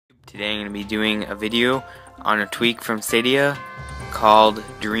Today I'm going to be doing a video on a tweak from Cydia called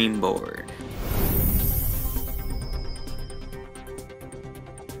Dreamboard.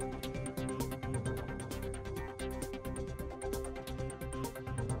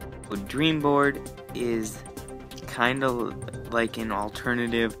 Dreamboard is kind of like an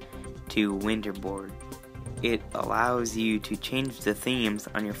alternative to winterboard. It allows you to change the themes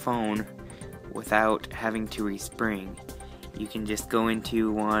on your phone without having to respring. You can just go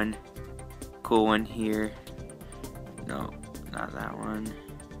into one cool one here. No, not that one.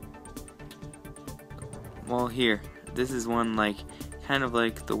 Well, here, this is one like kind of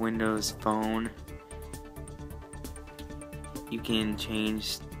like the Windows Phone. You can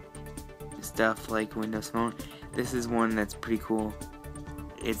change stuff like Windows Phone. This is one that's pretty cool.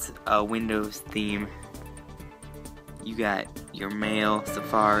 It's a Windows theme. You got your mail,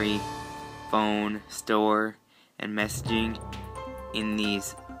 Safari, phone, store, and messaging in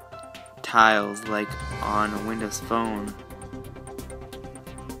these tiles like on a Windows Phone.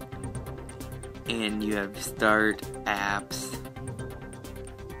 And you have start, apps,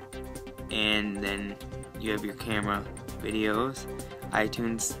 and then you have your camera, videos,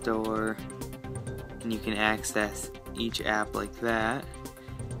 iTunes store, and you can access each app like that.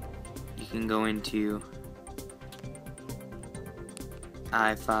 You can go into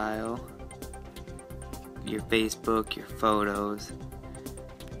iFile, your Facebook, your photos.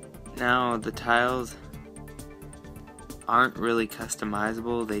 Now the tiles aren't really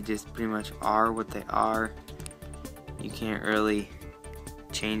customizable, they just pretty much are what they are. You can't really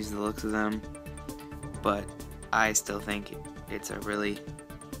change the looks of them, but I still think it's a really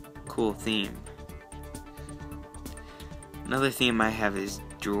cool theme. Another theme I have is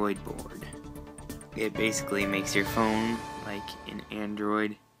Dreamboard. It basically makes your phone like an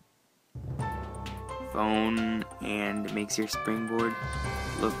Android phone and makes your springboard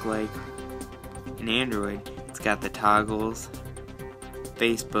look like an Android. It's got the toggles,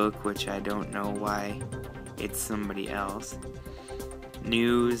 Facebook, which I don't know why it's somebody else,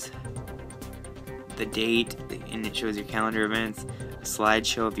 news, the date, and it shows your calendar events, a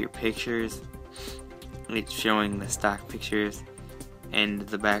slideshow of your pictures, it's showing the stock pictures, and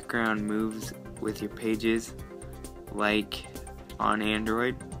the background moves with your pages like on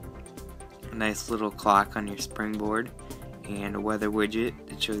Android. A nice little clock on your springboard, and a weather widget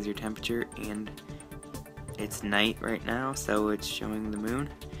that shows your temperature, and it's night right now, so it's showing the moon.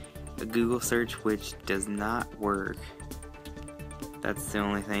 A Google search, which does not work. That's the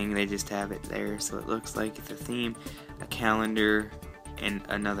only thing, they just have it there so it looks like it's a theme. A calendar and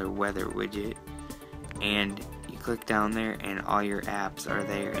another weather widget, and you click down there and all your apps are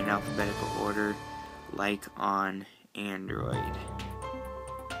there in alphabetical order like on Android.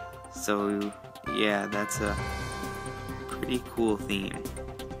 So yeah, that's a pretty cool theme.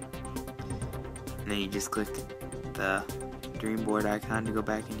 And then you just click the Dreamboard icon to go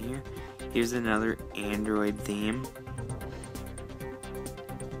back in here. Here's another Android theme.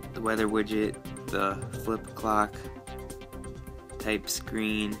 The weather widget, the flip clock, type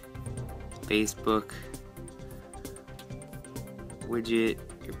screen, Facebook widget,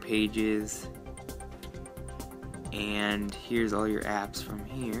 your pages, and here's all your apps from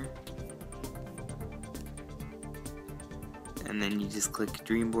here. And then you just click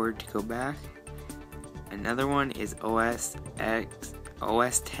Dreamboard to go back. Another one is OS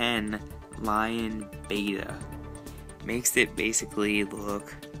 10 Lion Beta. Makes it basically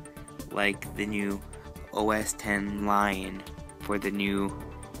look like the new OS 10 Lion for the new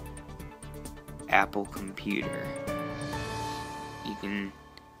Apple computer.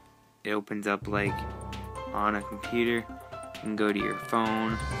 It opens up like on a computer. You can go to your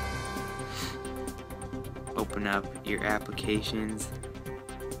phone, open up your applications,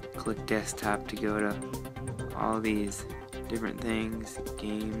 click desktop to go to all these different things,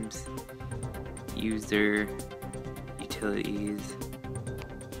 games, user, utilities.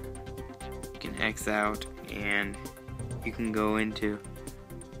 You can X out and you can go into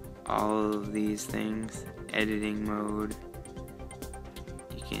all of these things, editing mode.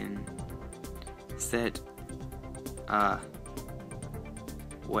 You can set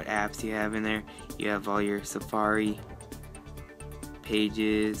what apps you have in there. You have all your Safari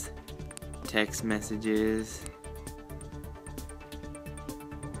pages, text messages.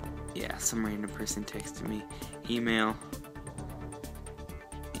 Yeah, some random person texted me. Email.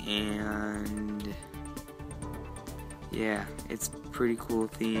 And yeah, it's a pretty cool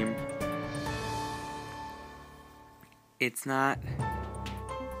theme. It's not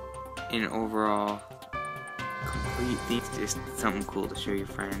an overall complete theme, it's just something cool to show your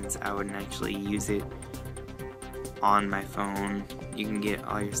friends. I wouldn't actually use it on my phone. You can get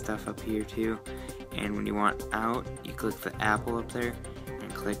all your stuff up here too. And when you want out, you click the apple up there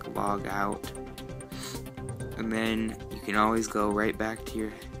and click log out. And then you can always go right back to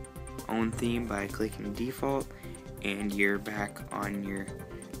your own theme by clicking default, and you're back on your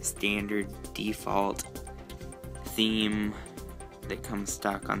standard default theme that comes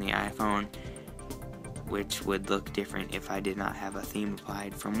stock on the iPhone, which would look different if I did not have a theme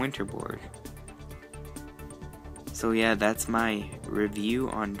applied from Winterboard. So yeah, that's my review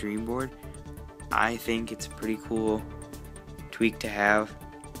on Dreamboard. I think it's a pretty cool tweak to have.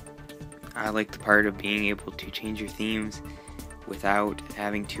 I like the part of being able to change your themes without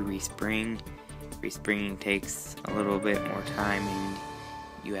having to respring. Respringing takes a little bit more time, and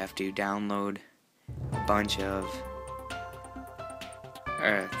you have to download a bunch of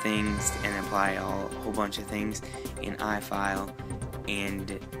things and apply a whole bunch of things in iFile,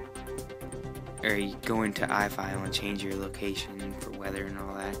 or you go into iFile and change your location for weather and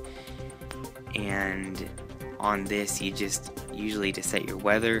all that. And on this, you just usually, to set your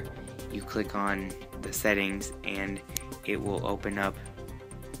weather, you click on the settings and it will open up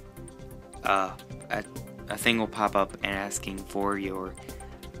a thing will pop up and asking for your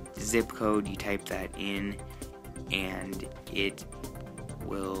zip code. You type that in and it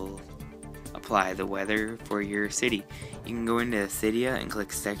will apply the weather for your city. You can go into Cydia and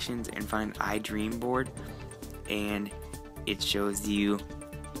click sections and find Dreamboard, and it shows you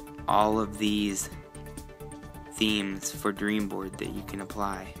all of these themes for Dreamboard that you can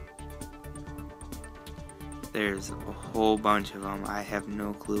apply. There's a whole bunch of them. I have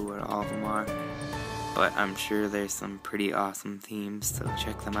no clue what all of them are, but I'm sure there's some pretty awesome themes, so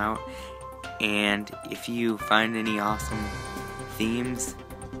check them out. And if you find any awesome themes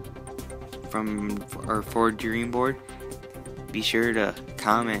for Dreamboard, be sure to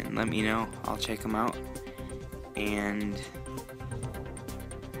comment and let me know. I'll check them out. And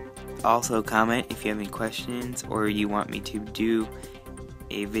also comment if you have any questions or you want me to do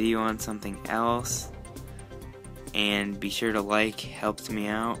a video on something else. And be sure to like, helps me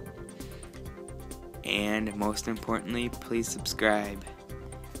out. And most importantly, please subscribe.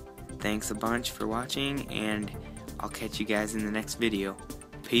 Thanks a bunch for watching, and I'll catch you guys in the next video.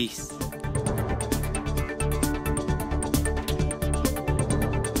 Peace.